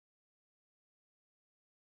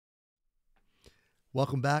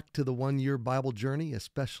Welcome back to the one-year Bible journey,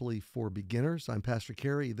 especially for beginners. I'm Pastor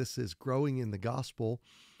Cary. This is Growing in the Gospel,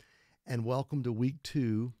 and welcome to week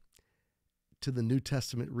 2 to the New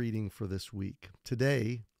Testament reading for this week.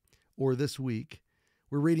 Today, or this week,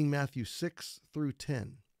 we're reading Matthew 6 through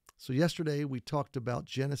 10. So yesterday we talked about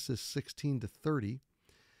Genesis 16 to 30,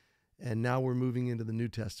 and now we're moving into the New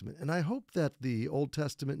Testament. And I hope that the Old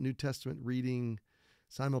Testament, New Testament reading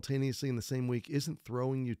simultaneously in the same week isn't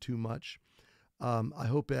throwing you too much. I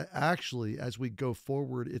hope that actually, as we go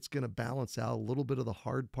forward, it's going to balance out a little bit of the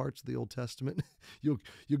hard parts of the Old Testament. You'll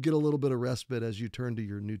get a little bit of respite as you turn to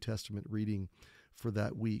your New Testament reading for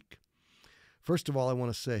that week. First of all, I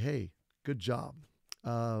want to say, hey, good job.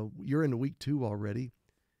 You're into week 2 already.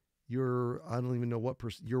 I don't even know what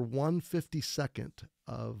percent. You're 1/52nd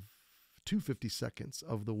of 2/52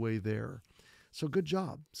 of the way there. So good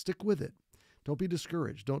job. Stick with it. Don't be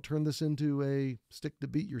discouraged. Don't turn this into a stick to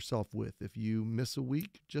beat yourself with. If you miss a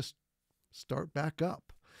week, just start back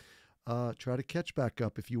up. Try to catch back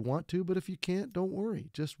up if you want to, but if you can't, don't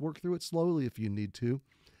worry. Just work through it slowly if you need to.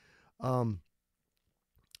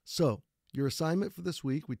 So your assignment for this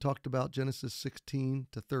week, we talked about Genesis 16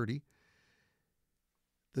 to 30.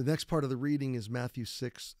 The next part of the reading is Matthew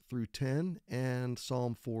 6 through 10 and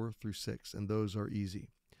Psalm 4 through 6, and those are easy.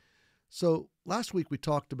 So last week we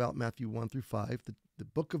talked about Matthew 1 through 5, the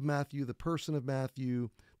book of Matthew, the person of Matthew,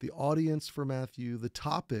 the audience for Matthew, the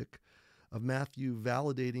topic of Matthew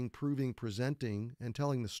validating, proving, presenting, and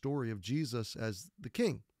telling the story of Jesus as the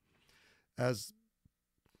King, as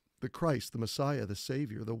the Christ, the Messiah, the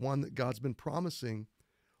Savior, the one that God's been promising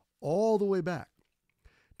all the way back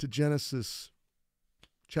to Genesis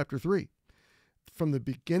chapter 3. From the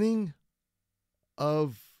beginning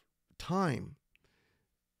of time,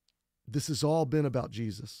 this has all been about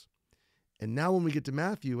Jesus. And now when we get to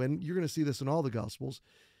Matthew, and you're going to see this in all the Gospels,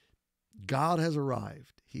 God has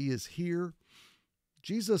arrived. He is here.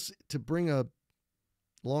 Jesus, to bring a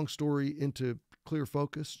long story into clear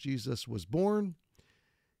focus, Jesus was born.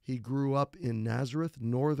 He grew up in Nazareth,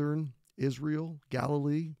 northern Israel,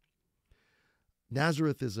 Galilee.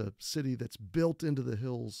 Nazareth is a city that's built into the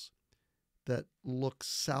hills that looks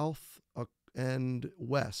south and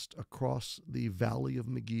west across the valley of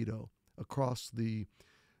Megiddo, across the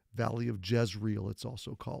valley of Jezreel, it's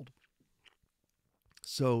also called.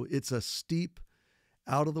 So it's a steep,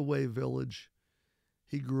 out-of-the-way village.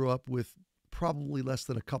 He grew up with probably less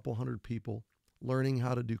than a couple hundred people learning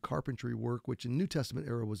how to do carpentry work, which in New Testament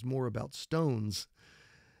era was more about stones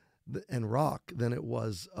and rock than it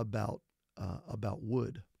was about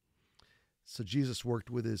wood. So Jesus worked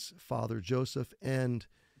with his father Joseph, and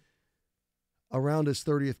around his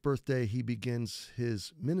 30th birthday, he begins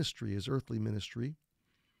his ministry, his earthly ministry.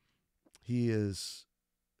 He is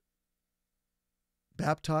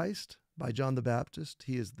baptized by John the Baptist.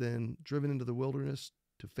 He is then driven into the wilderness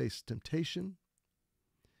to face temptation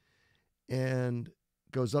and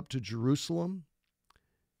goes up to Jerusalem,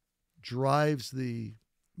 drives the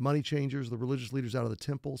money changers, the religious leaders out of the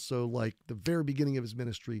temple. So like the very beginning of his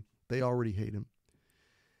ministry, they already hate him.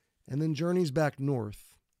 And then journeys back north.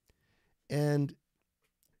 And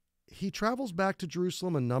he travels back to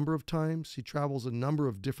Jerusalem a number of times. He travels a number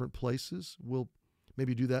of different places. We'll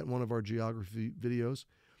maybe do that in one of our geography videos.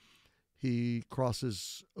 He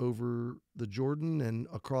crosses over the Jordan and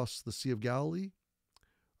across the Sea of Galilee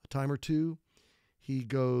a time or two. He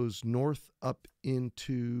goes north up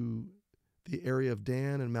into the area of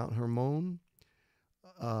Dan and Mount Hermon,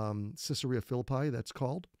 Caesarea Philippi, that's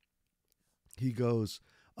called. He goes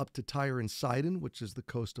up to Tyre and Sidon, which is the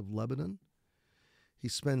coast of Lebanon. He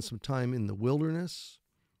spends some time in the wilderness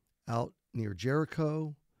out near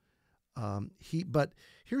Jericho. But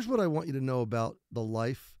here's what I want you to know about the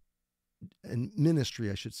life and ministry,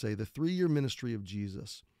 I should say, the 3-year ministry of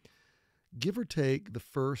Jesus. Give or take the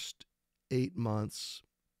first 8 months,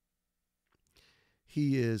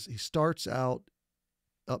 he starts out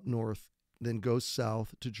up north, then goes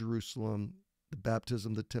south to Jerusalem, the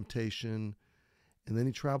baptism, the temptation, and then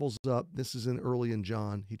he travels up. This is early in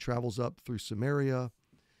John. He travels up through Samaria,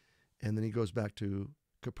 and then he goes back to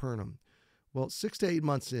Capernaum. Well, 6 to 8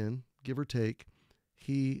 months in, give or take,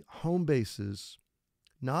 he home bases,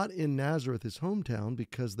 not in Nazareth, his hometown,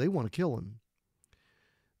 because they want to kill him.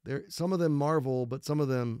 Some of them marvel, but some of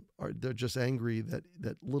them they're just angry that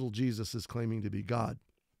little Jesus is claiming to be God.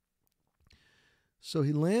 So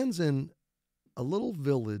he lands in a little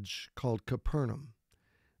village called Capernaum,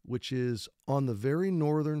 which is on the very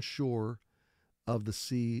northern shore of the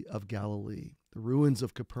Sea of Galilee. The ruins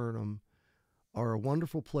of Capernaum are a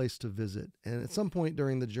wonderful place to visit. And at some point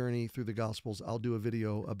during the journey through the Gospels, I'll do a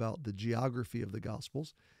video about the geography of the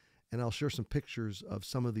Gospels and I'll share some pictures of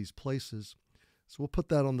some of these places. So we'll put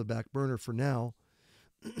that on the back burner for now.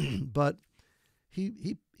 But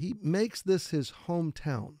he makes this his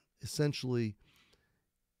hometown, essentially,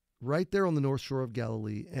 right there on the north shore of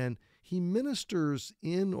Galilee, and he ministers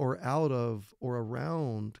in or out of or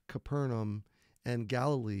around Capernaum and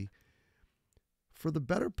Galilee for the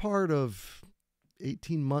better part of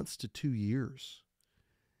 18 months to 2 years.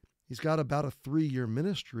 He's got about a 3-year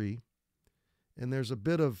ministry, and there's a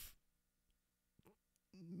bit of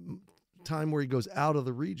time where he goes out of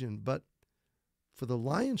the region, but for the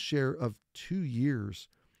lion's share of 2 years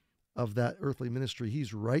of that earthly ministry,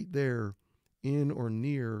 he's right there in or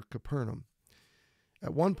near Capernaum.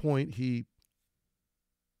 At one point, he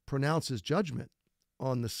pronounces judgment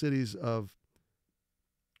on the cities of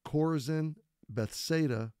Chorazin,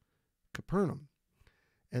 Bethsaida, Capernaum.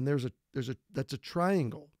 And that's a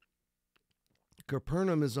triangle.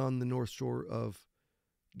 Capernaum is on the north shore of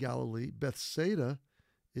Galilee. Bethsaida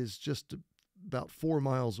is just about 4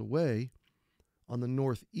 miles away on the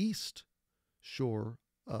northeast shore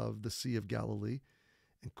of the Sea of Galilee.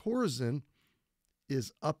 And Chorazin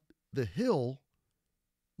is up the hill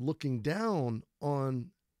looking down on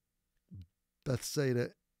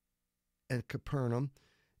Bethsaida and Capernaum.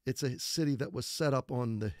 It's a city that was set up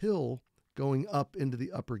on the hill going up into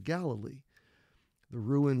the upper Galilee. The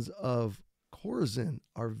ruins of Chorazin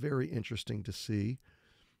are very interesting to see.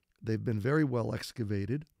 They've been very well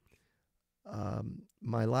excavated.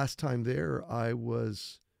 My last time there, I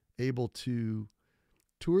was able to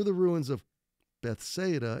tour the ruins of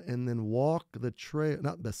Bethsaida and then walk the trail,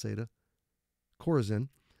 not Bethsaida, Chorazin,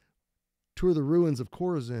 tour the ruins of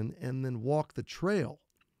Chorazin and then walk the trail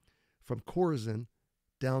from Chorazin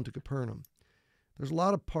down to Capernaum. There's a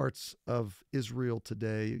lot of parts of Israel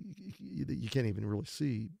today that you can't even really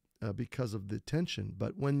see because of the tension.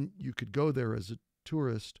 But when you could go there as a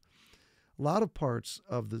tourist, a lot of parts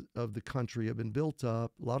of the country have been built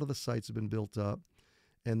up. A lot of the sites have been built up,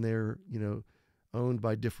 and they're owned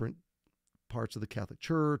by different parts of the Catholic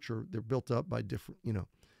Church, or they're built up by different they're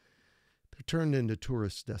turned into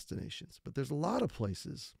tourist destinations. But there's a lot of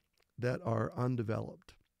places that are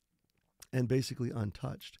undeveloped and basically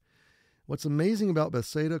untouched. What's amazing about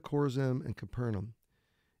Bethsaida, Chorazin, and Capernaum,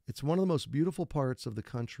 it's one of the most beautiful parts of the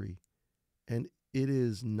country, and it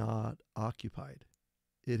is not occupied.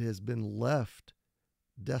 It has been left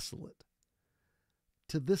desolate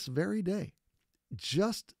to this very day,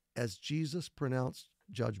 just as Jesus pronounced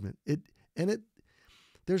judgment.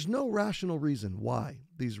 There's no rational reason why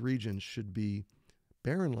these regions should be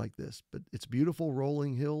barren like this, but it's beautiful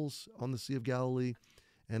rolling hills on the Sea of Galilee,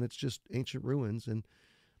 and it's just ancient ruins, and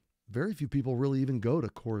very few people really even go to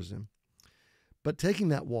Chorazin. But taking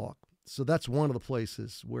that walk, so that's one of the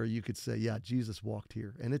places where you could say, yeah, Jesus walked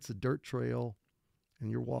here, and it's a dirt trail, and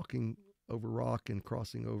you're walking over rock and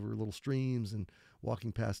crossing over little streams and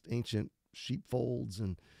walking past ancient sheepfolds,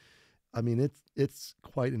 and I mean, it's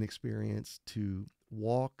quite an experience to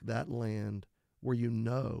walk that land where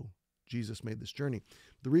Jesus made this journey.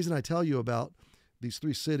 The reason I tell you about these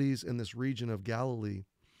 3 cities in this region of Galilee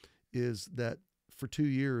is that for 2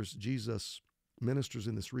 years, Jesus ministers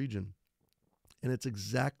in this region. And it's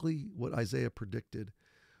exactly what Isaiah predicted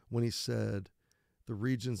when he said the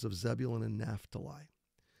regions of Zebulun and Naphtali.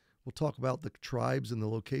 We'll talk about the tribes and the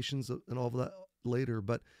locations and all of that later,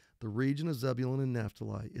 but the region of Zebulun and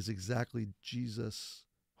Naphtali is exactly Jesus'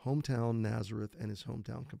 hometown Nazareth and his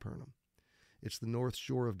hometown Capernaum. It's the north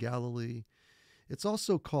shore of Galilee. It's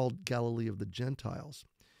also called Galilee of the Gentiles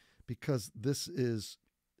because this is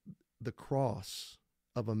the cross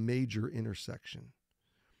of a major intersection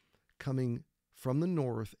coming from the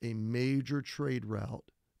north, a major trade route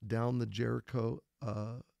down the Jericho,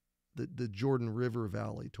 the Jordan River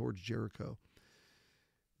Valley towards Jericho.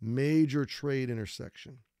 Major trade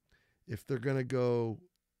intersection. If they're going to go,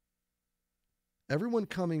 everyone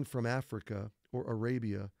coming from Africa or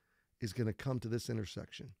Arabia is going to come to this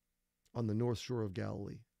intersection on the north shore of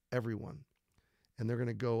Galilee. Everyone. And they're going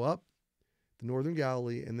to go up the northern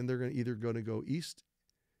Galilee, and then they're going to go east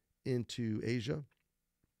into Asia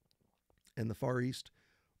and the Far East,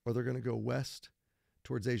 or they're going to go west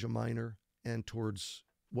towards Asia Minor and towards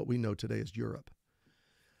what we know today as Europe.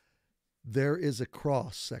 There is a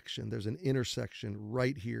cross section. There's an intersection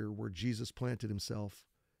right here where Jesus planted himself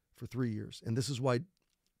for 3 years. And this is why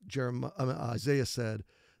Isaiah said,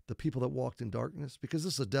 the people that walked in darkness, because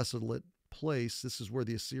this is a desolate place. This is where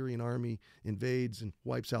the Assyrian army invades and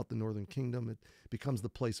wipes out the northern kingdom. It becomes the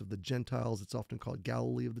place of the Gentiles. It's often called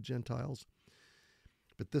Galilee of the Gentiles.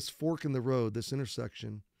 But this fork in the road, this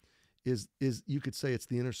intersection, is you could say it's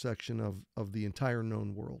the intersection of the entire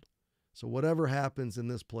known world. So whatever happens in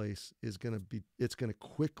this place is it's going to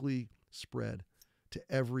quickly spread to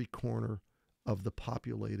every corner of the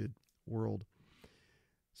populated world.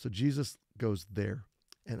 So Jesus goes there,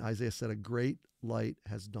 and Isaiah said, a great light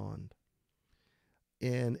has dawned.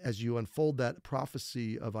 And as you unfold that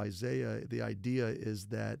prophecy of Isaiah, the idea is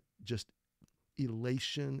that just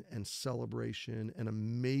elation and celebration and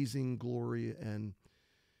amazing glory and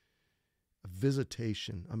a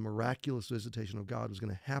visitation, a miraculous visitation of God was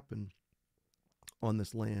going to happen on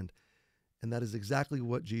this land. And that is exactly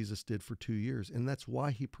what Jesus did for 2 years. And that's why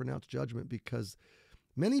he pronounced judgment, because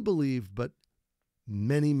many believed, but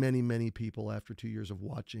many, many, many people after 2 years of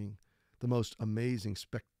watching the most amazing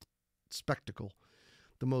spectacle,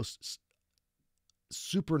 the most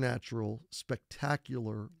supernatural,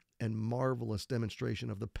 spectacular, and marvelous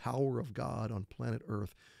demonstration of the power of God on planet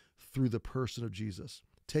Earth through the person of Jesus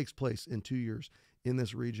takes place in 2 years in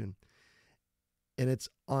this region. And it's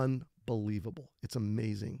unbelievable. It's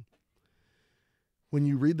amazing. When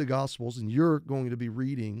you read the Gospels, and you're going to be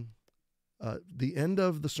reading the end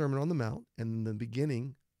of the Sermon on the Mount and the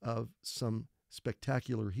beginning of some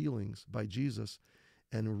spectacular healings by Jesus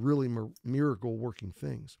and really miracle-working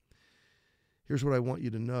things. Here's what I want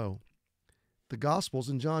you to know. The Gospels,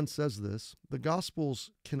 and John says this, the Gospels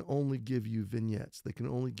can only give you vignettes. They can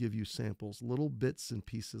only give you samples, little bits and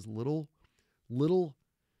pieces, little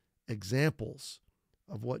examples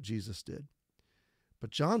of what Jesus did.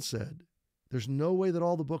 But John said, there's no way that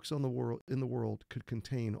all the books in the world could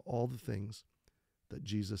contain all the things that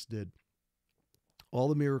Jesus did. All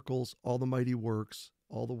the miracles, all the mighty works,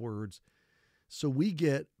 all the words. So we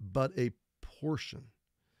get but a portion.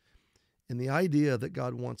 And the idea that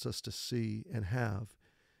God wants us to see and have.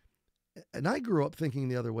 And I grew up thinking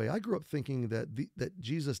the other way. I grew up thinking that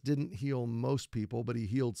Jesus didn't heal most people, but he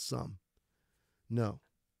healed some. No,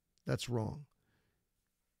 that's wrong.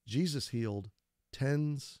 Jesus healed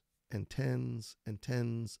tens and tens and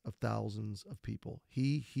tens of thousands of people.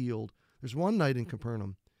 He healed. There's one night in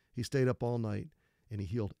Capernaum, he stayed up all night and he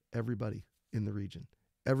healed everybody in the region,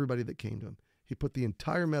 everybody that came to him. He put the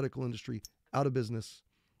entire medical industry out of business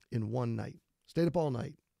in one night. Stayed up all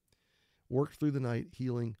night, worked through the night,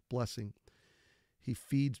 healing, blessing. He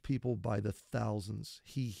feeds people by the thousands.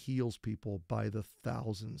 He heals people by the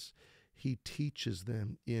thousands. He teaches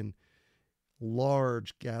them in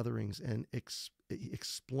large gatherings and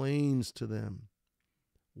explains to them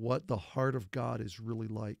what the heart of God is really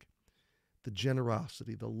like. The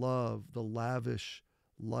generosity, the love, the lavish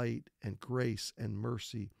light and grace and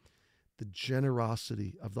mercy, the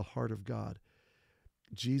generosity of the heart of God.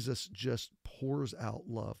 Jesus just pours out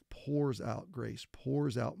love, pours out grace,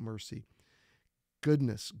 pours out mercy.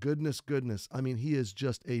 Goodness, goodness, goodness. I mean, he is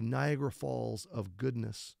just a Niagara Falls of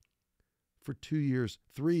goodness for 2 years,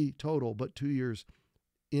 3 total, but 2 years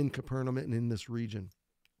in Capernaum and in this region.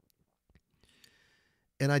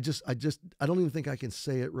 And I don't even think I can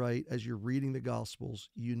say it right. As you're reading the Gospels,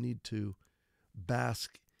 you need to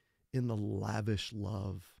bask in the lavish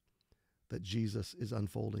love that Jesus is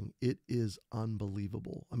unfolding. It is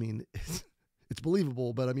unbelievable. I mean, it's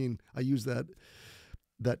believable, but I mean, I use that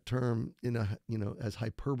term in as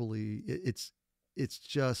hyperbole. It's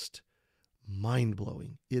just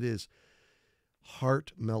mind-blowing. It is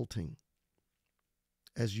heart-melting.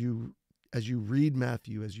 As you read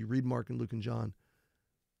Matthew, as you read Mark and Luke and John,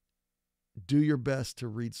 do your best to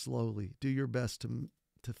read slowly. Do your best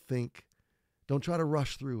to think. Don't try to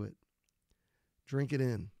rush through it. Drink it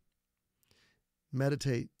in.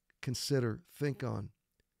 Meditate, consider, think on.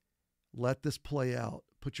 Let this play out.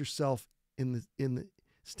 Put yourself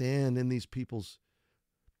stand in these people's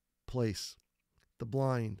place. The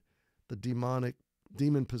blind, the demonic,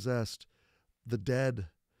 demon-possessed, the dead,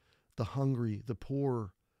 the hungry, the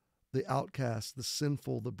poor, the outcast, the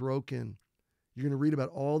sinful, the broken. You're going to read about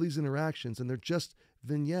all these interactions, and they're just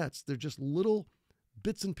vignettes. They're just little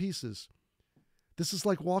bits and pieces. This is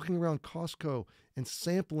like walking around Costco and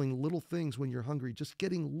sampling little things when you're hungry, just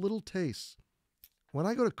getting little tastes. When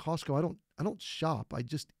I go to Costco, I don't shop. I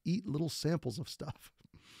just eat little samples of stuff.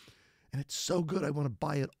 And it's so good, I want to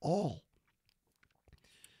buy it all.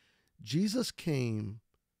 Jesus came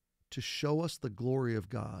to show us the glory of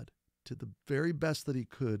God to the very best that he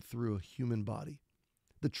could through a human body.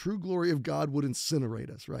 The true glory of God would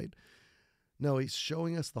incinerate us, right? No, he's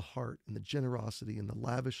showing us the heart and the generosity and the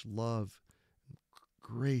lavish love,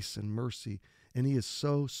 grace and mercy, and he is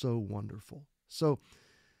so, so wonderful. So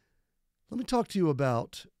let me talk to you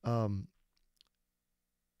about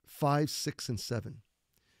 5, 6, and 7.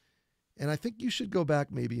 And I think you should go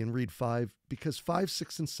back maybe and read 5, because 5,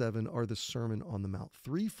 6, and 7 are the Sermon on the Mount.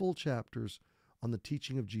 3 full chapters on the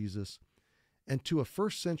teaching of Jesus And to a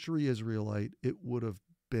first century Israelite, it would have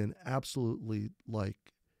been absolutely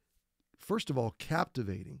first of all,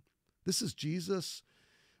 captivating. This is Jesus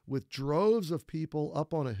with droves of people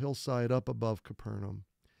up on a hillside up above Capernaum,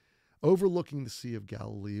 overlooking the Sea of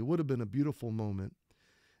Galilee. It would have been a beautiful moment.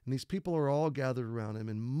 And these people are all gathered around him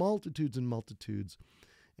in multitudes and multitudes.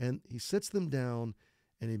 And he sits them down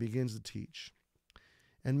and he begins to teach.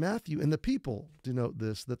 And Matthew and the people denote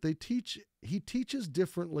this, that he teaches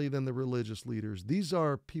differently than the religious leaders. These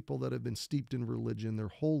are people that have been steeped in religion their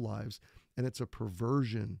whole lives, and it's a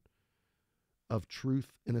perversion of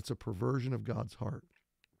truth, and it's a perversion of God's heart.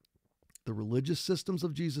 The religious systems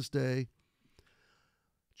of Jesus' day,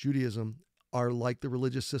 Judaism, are like the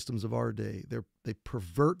religious systems of our day. They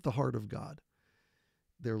pervert the heart of God.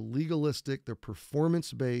 They're legalistic. They're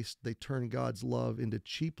performance-based. They turn God's love into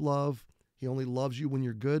cheap love. He only loves you when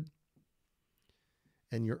you're good.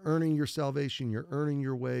 And you're earning your salvation. You're earning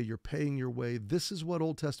your way. You're paying your way. This is what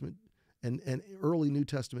Old Testament and early New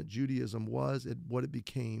Testament Judaism was, what it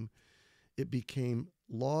became. It became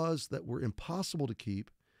laws that were impossible to keep,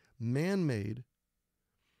 man-made,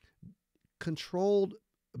 controlled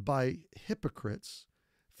by hypocrites,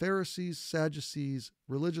 Pharisees, Sadducees,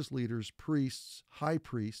 religious leaders, priests, high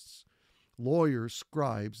priests, lawyers,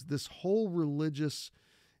 scribes. This whole religious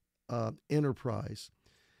enterprise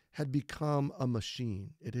had become a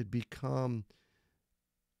machine. It had become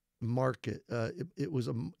market. It was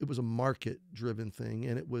a market-driven thing,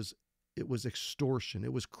 and it was extortion.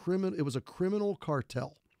 It was criminal. It was a criminal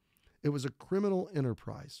cartel. It was a criminal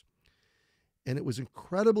enterprise. And it was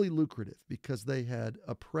incredibly lucrative because they had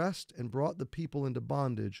oppressed and brought the people into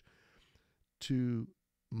bondage to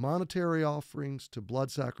monetary offerings, to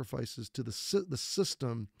blood sacrifices, to the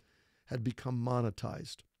system had become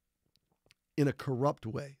monetized in a corrupt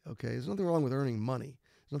way, okay? There's nothing wrong with earning money.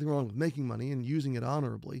 There's nothing wrong with making money and using it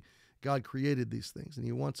honorably. God created these things, and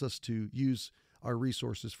he wants us to use our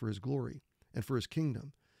resources for his glory and for his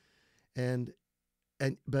kingdom.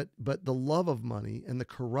 But the love of money and the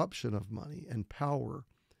corruption of money and power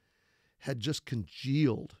had just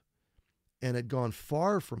congealed and had gone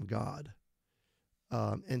far from God.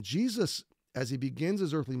 And Jesus, as he begins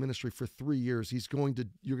his earthly ministry for 3 years,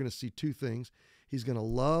 you're going to see two things. He's going to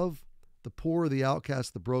love the poor, the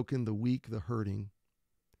outcast, the broken, the weak, the hurting.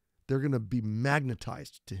 They're going to be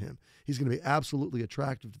magnetized to him. He's going to be absolutely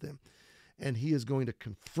attractive to them. And he is going to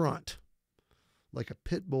confront, like a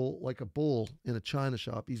pit bull, like a bull in a china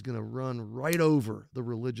shop. He's going to run right over the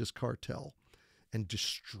religious cartel and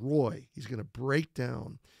destroy. He's going to break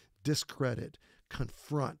down, discredit,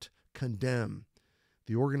 confront, condemn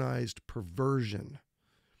the organized perversion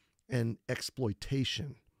and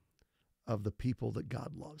exploitation of the people that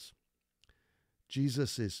God loves.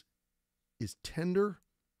 Jesus is tender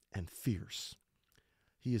and fierce.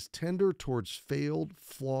 He is tender towards failed,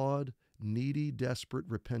 flawed, needy, desperate,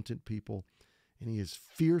 repentant people. And he is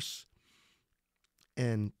fierce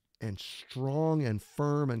and strong and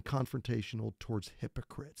firm and confrontational towards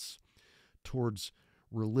hypocrites, towards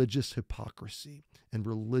religious hypocrisy and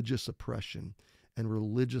religious oppression and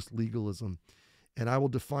religious legalism. And I will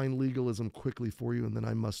define legalism quickly for you, and then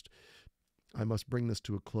I must bring this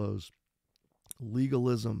to a close.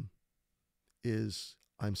 Legalism is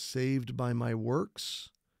I'm saved by my works,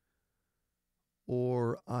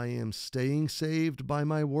 or I am staying saved by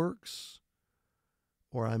my works,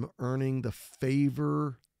 or I'm earning the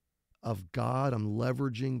favor of God. I'm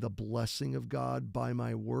leveraging the blessing of God by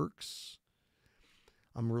my works.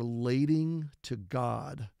 I'm relating to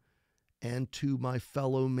God and to my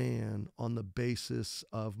fellow man on the basis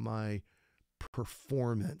of my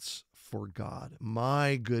performance for God.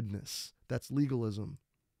 My goodness, that's legalism.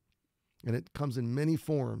 And it comes in many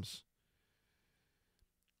forms.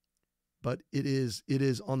 But it is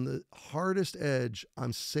on the hardest edge,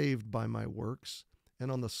 I'm saved by my works.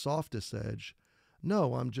 And on the softest edge,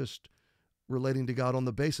 no, I'm just relating to God on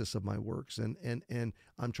the basis of my works. And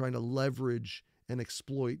I'm trying to leverage and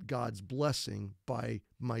exploit God's blessing by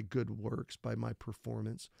my good works, by my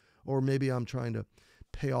performance. Or maybe I'm trying to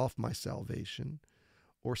pay off my salvation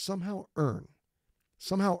or somehow earn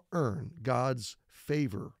God's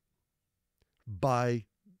favor by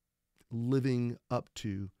living up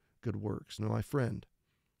to good works. Now, my friend,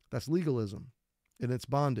 that's legalism, and it's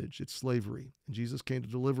bondage, it's slavery. And Jesus came to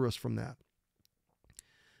deliver us from that.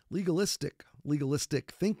 Legalistic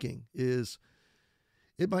thinking is,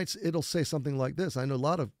 it'll say something like this. I know a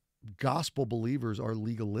lot of gospel believers are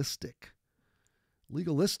legalistic.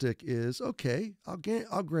 Legalistic is, okay,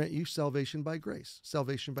 I'll grant you salvation by grace.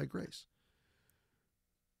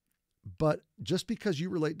 But just because you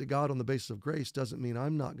relate to God on the basis of grace doesn't mean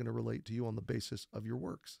I'm not going to relate to you on the basis of your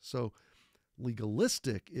works. So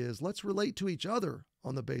Legalistic is let's relate to each other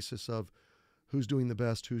on the basis of who's doing the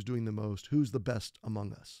best, who's doing the most, who's the best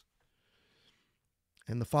among us.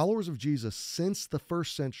 And the followers of Jesus since the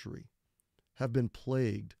first century have been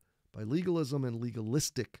plagued by legalism and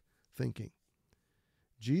legalistic thinking.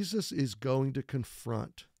 Jesus is going to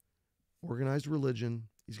confront organized religion.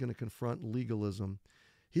 He's going to confront legalism.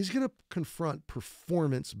 He's going to confront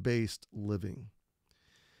performance-based living.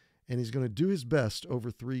 And he's going to do his best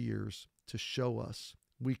over 3 years to show us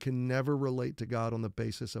we can never relate to God on the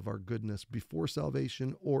basis of our goodness before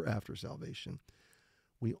salvation or after salvation.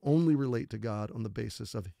 We only relate to God on the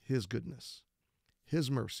basis of his goodness,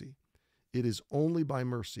 his mercy. It is only by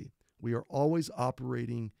mercy. We are always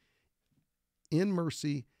operating in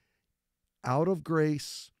mercy, out of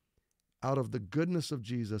grace, out of the goodness of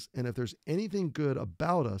Jesus. And if there's anything good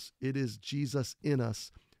about us, it is Jesus in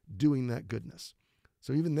us doing that goodness.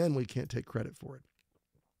 So even then, we can't take credit for it.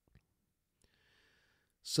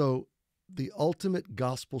 So the ultimate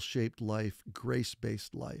gospel-shaped life,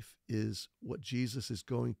 grace-based life, is what Jesus is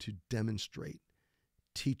going to demonstrate,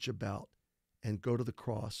 teach about, and go to the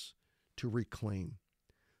cross to reclaim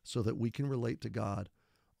so that we can relate to God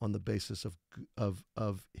on the basis of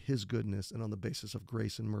his goodness and on the basis of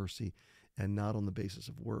grace and mercy and not on the basis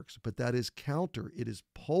of works. But that is counter. It is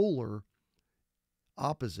polar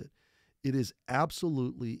opposite. It is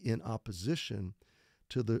absolutely in opposition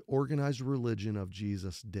to the organized religion of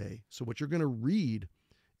Jesus' day. So what you're going to read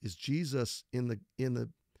is Jesus in the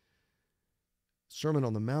Sermon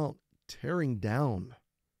on the Mount tearing down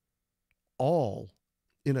all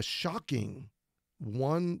in a shocking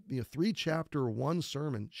 3-chapter, one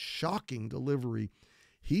sermon, shocking delivery.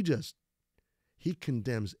 He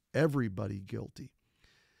condemns everybody guilty.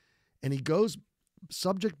 And he goes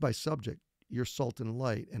subject by subject, your salt and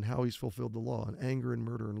light, and how he's fulfilled the law, and anger and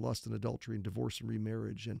murder and lust and adultery and divorce and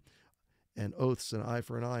remarriage and oaths and eye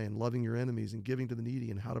for an eye and loving your enemies and giving to the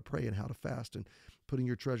needy and how to pray and how to fast and putting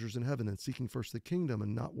your treasures in heaven and seeking first the kingdom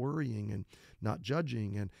and not worrying and not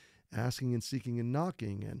judging and asking and seeking and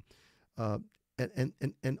knocking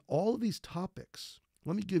and all of these topics.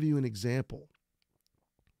 Let me give you an example.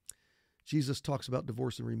 Jesus talks about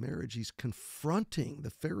divorce and remarriage. He's confronting the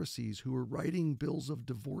Pharisees who were writing bills of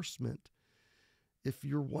divorcement. If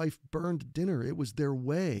your wife burned dinner, it was their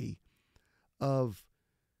way of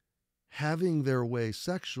having their way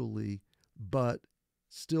sexually, but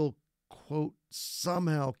still, quote,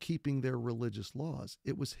 somehow keeping their religious laws.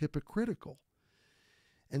 It was hypocritical.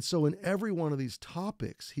 And so in every one of these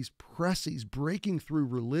topics, he's breaking through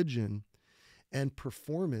religion and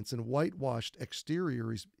performance and whitewashed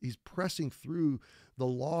exterior. He's pressing through the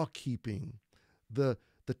law-keeping, the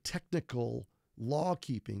technical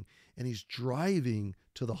law-keeping, and he's driving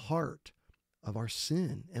to the heart of our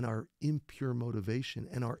sin and our impure motivation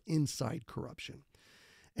and our inside corruption.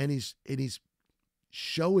 And he's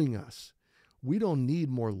showing us we don't need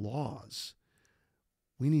more laws.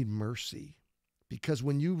 We need mercy. Because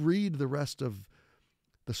when you read the rest of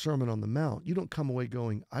the Sermon on the Mount, you don't come away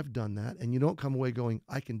going, I've done that. And you don't come away going,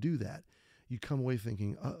 I can do that. You come away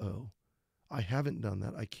thinking, uh-oh, I haven't done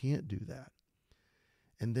that. I can't do that.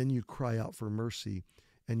 And then you cry out for mercy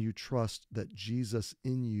and you trust that Jesus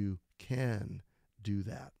in you can do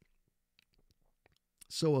that.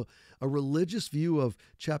 So a religious view of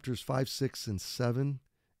chapters 5, 6, and 7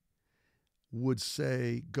 would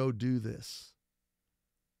say, go do this.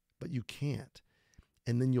 But you can't.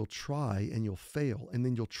 And then you'll try and you'll fail. And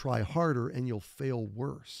then you'll try harder and you'll fail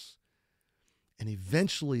worse. And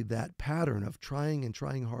eventually that pattern of trying and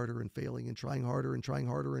trying harder and failing and trying harder and trying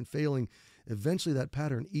harder and failing, eventually that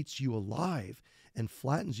pattern eats you alive and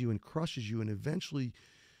flattens you and crushes you. And eventually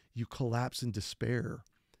you collapse in despair.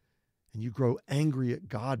 And you grow angry at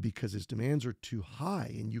God because his demands are too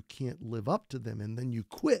high and you can't live up to them. And then you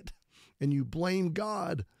quit and you blame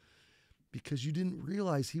God because you didn't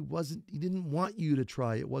realize he didn't want you to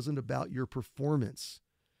try. It wasn't about your performance.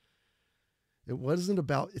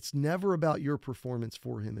 It's never about your performance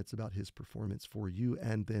for him. It's about his performance for you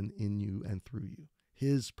and then in you and through you.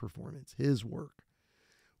 His performance, his work.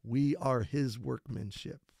 We are his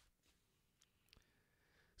workmanship.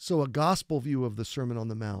 So a gospel view of the Sermon on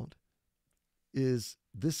the Mount is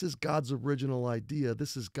this is God's original idea.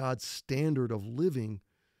 This is God's standard of living.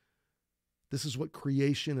 This is what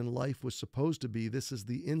creation and life was supposed to be. This is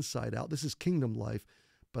the inside out. This is kingdom life,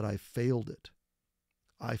 but I failed it.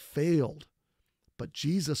 I failed, but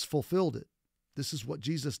Jesus fulfilled it. This is what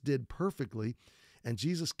Jesus did perfectly, and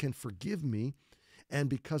Jesus can forgive me, and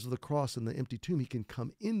because of the cross and the empty tomb, he can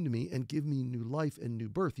come into me and give me new life and new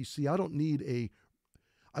birth. You see, I don't need a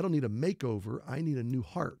makeover. I need a new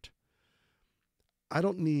heart. I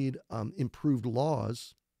don't need improved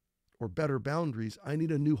laws or better boundaries. I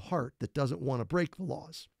need a new heart that doesn't want to break the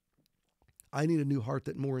laws. I need a new heart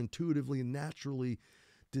that more intuitively and naturally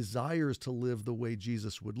desires to live the way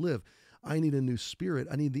Jesus would live. I need a new spirit.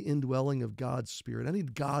 I need the indwelling of God's spirit. I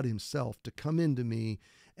need God himself to come into me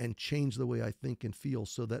and change the way I think and feel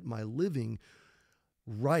so that my living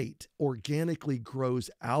right organically grows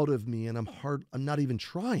out of me and I'm not even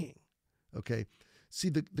trying. Okay. See,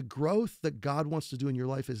 the growth that God wants to do in your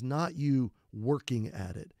life is not you working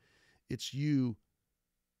at it. It's you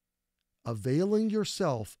availing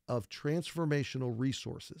yourself of transformational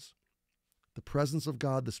resources. The presence of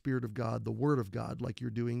God, the Spirit of God, the Word of God, like you're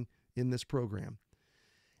doing in this program.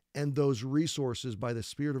 And those resources by the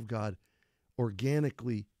Spirit of God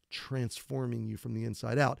organically transforming you from the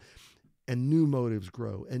inside out. And new motives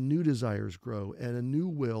grow, and new desires grow, and a new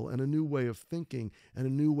will, and a new way of thinking, and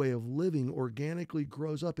a new way of living organically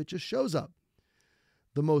grows up. It just shows up.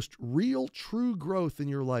 The most real, true growth in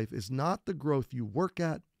your life is not the growth you work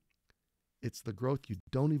at. It's the growth you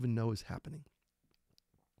don't even know is happening.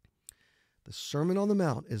 The Sermon on the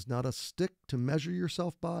Mount is not a stick to measure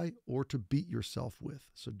yourself by or to beat yourself with.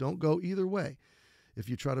 So don't go either way. If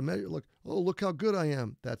you try to measure, look how good I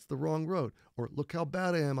am, that's the wrong road. Or look how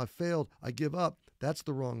bad I am, I failed, I give up, that's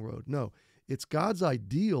the wrong road. No, it's God's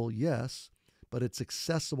ideal, yes, but it's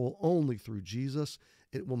accessible only through Jesus.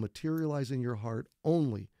 It will materialize in your heart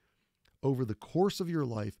only over the course of your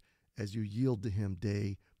life as you yield to him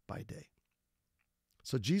day by day.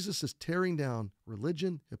 So Jesus is tearing down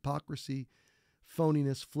religion, hypocrisy,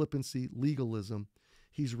 phoniness, flippancy, legalism.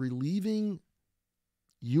 He's relieving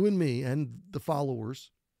you and me and the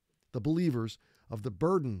followers, the believers, of the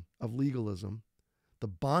burden of legalism, the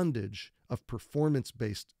bondage of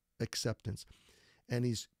performance-based acceptance. And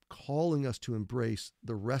he's calling us to embrace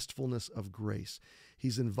the restfulness of grace.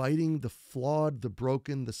 He's inviting the flawed, the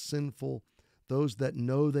broken, the sinful, those that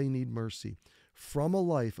know they need mercy, from a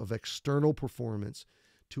life of external performance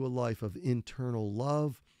to a life of internal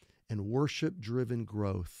love and worship-driven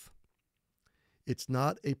growth. It's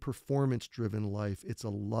not a performance-driven life. It's a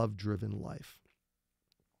love-driven life.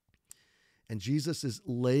 And Jesus is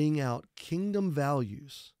laying out kingdom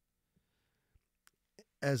values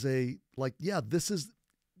as this is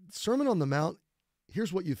Sermon on the Mount.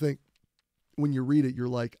 Here's what you think when you read it. You're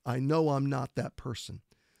like, I know I'm not that person.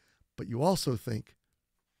 But you also think,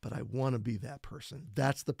 but I want to be that person.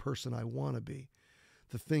 That's the person I want to be.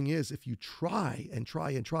 The thing is, if you try and try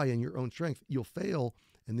and try in your own strength, you'll fail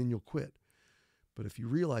and then you'll quit. But if you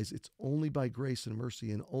realize it's only by grace and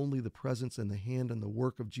mercy and only the presence and the hand and the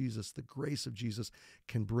work of Jesus, the grace of Jesus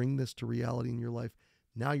can bring this to reality in your life,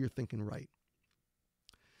 now you're thinking right.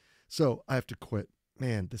 So I have to quit.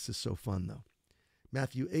 Man, this is so fun though.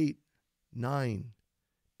 Matthew 8, 9,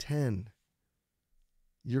 10.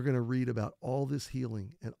 You're going to read about all this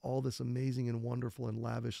healing and all this amazing and wonderful and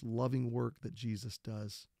lavish loving work that Jesus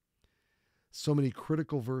does. So many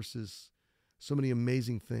critical verses, so many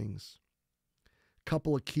amazing things.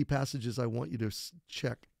 Couple of key passages I want you to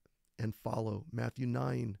check and follow. Matthew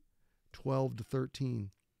 9, 12 to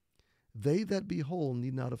 13. They that be whole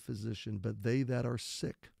need not a physician, but they that are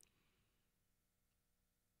sick.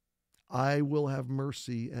 I will have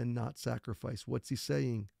mercy and not sacrifice. What's he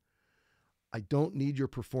saying? I don't need your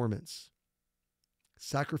performance.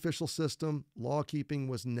 Sacrificial system, law keeping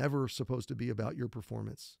was never supposed to be about your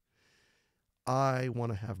performance. I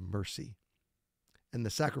want to have mercy. And the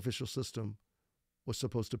sacrificial system was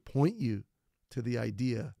supposed to point you to the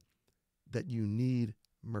idea that you need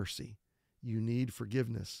mercy. You need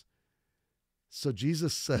forgiveness. So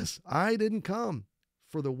Jesus says, I didn't come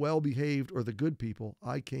for the well-behaved or the good people.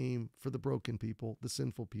 I came for the broken people, the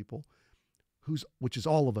sinful people, which is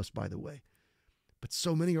all of us, by the way. But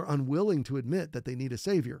so many are unwilling to admit that they need a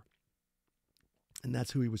savior. And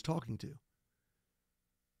that's who he was talking to.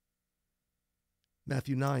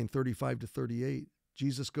 Matthew 9, 35 to 38.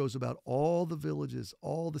 Jesus goes about all the villages,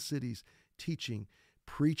 all the cities, teaching,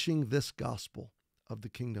 preaching this gospel of the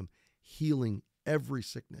kingdom, healing every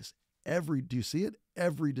sickness, do you see it?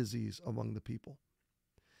 Every disease among the people.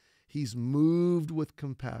 He's moved with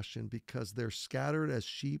compassion because they're scattered as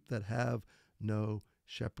sheep that have no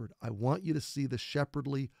shepherd. I want you to see the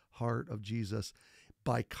shepherdly heart of Jesus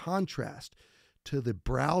by contrast to the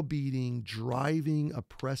browbeating, driving,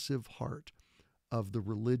 oppressive heart of the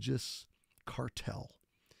religious cartel.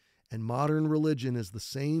 And modern religion is the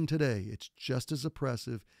same today. It's just as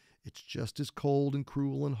oppressive. It's just as cold and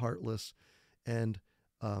cruel and heartless and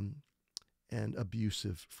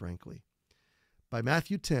abusive, frankly. By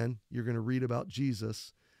Matthew 10, you're going to read about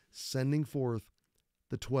Jesus sending forth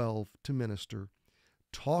the 12 to minister.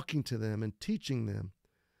 talking to them and teaching them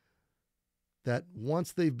that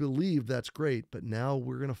once they've believed, that's great, but now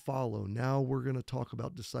we're going to follow. Now we're going to talk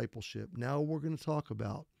about discipleship. Now we're going to talk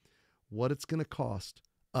about what it's going to cost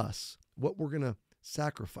us, what we're going to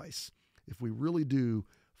sacrifice if we really do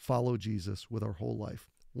follow Jesus with our whole life.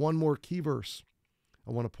 One more key verse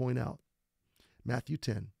I want to point out. Matthew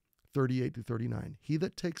 10, 38 to 39. He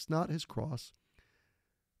that takes not his cross,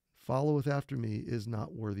 followeth after me, is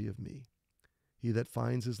not worthy of me. He that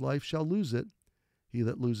finds his life shall lose it. He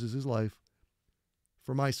that loses his life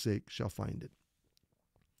for my sake shall find it.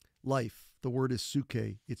 Life, the word is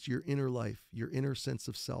suke. It's your inner life, your inner sense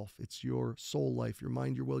of self. It's your soul life, your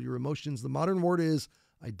mind, your will, your emotions. The modern word is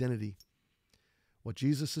identity. What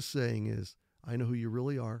Jesus is saying is, I know who you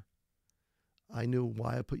really are. I know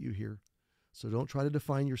why I put you here. So don't try to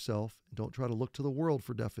define yourself. Don't try to look to the world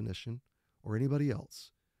for definition or anybody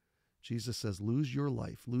else. Jesus says, lose your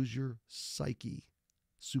life, lose your psyche,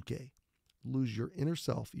 suke, lose your inner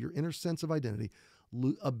self, your inner sense of identity,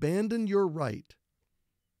 abandon your right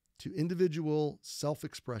to individual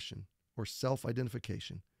self-expression or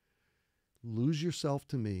self-identification. Lose yourself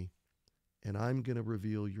to me, and I'm going to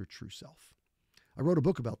reveal your true self. I wrote a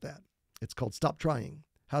book about that. It's called Stop Trying,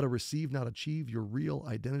 How to Receive, Not Achieve Your Real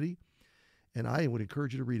Identity. And I would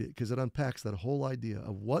encourage you to read it because it unpacks that whole idea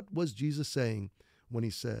of what was Jesus saying when he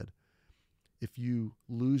said, if you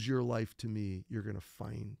lose your life to me, you're going to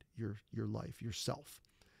find your life, yourself.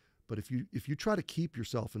 But if you try to keep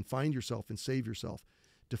yourself and find yourself and save yourself,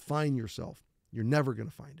 define yourself, you're never going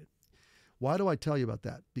to find it. Why do I tell you about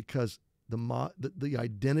that? Because the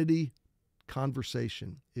identity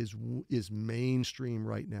conversation is mainstream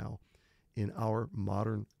right now in our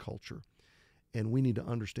modern culture. And we need to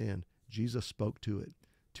understand Jesus spoke to it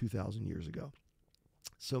 2,000 years ago.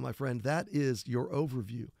 So my friend, that is your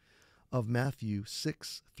overview of Matthew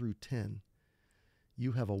 6 through 10.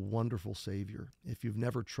 You have a wonderful Savior. If you've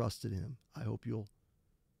never trusted him, I hope you'll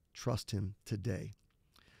trust him today.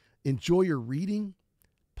 Enjoy your reading.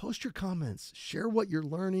 Post your comments. Share what you're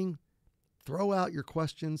learning. Throw out your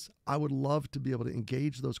questions. I would love to be able to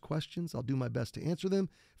engage those questions. I'll do my best to answer them.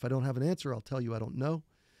 If I don't have an answer, I'll tell you I don't know.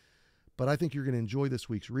 But I think you're going to enjoy this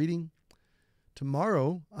week's reading.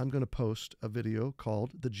 Tomorrow, I'm going to post a video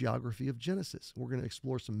called The Geography of Genesis. We're going to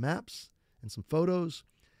explore some maps and some photos.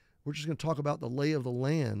 We're just going to talk about the lay of the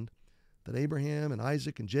land that Abraham and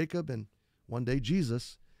Isaac and Jacob and one day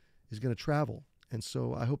Jesus is going to travel. And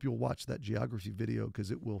so I hope you'll watch that geography video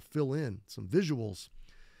because it will fill in some visuals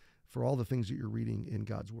for all the things that you're reading in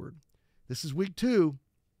God's Word. This is week 2.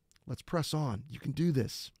 Let's press on. You can do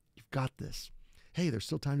this. You've got this. Hey, there's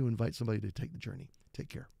still time to invite somebody to take the journey. Take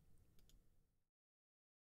care.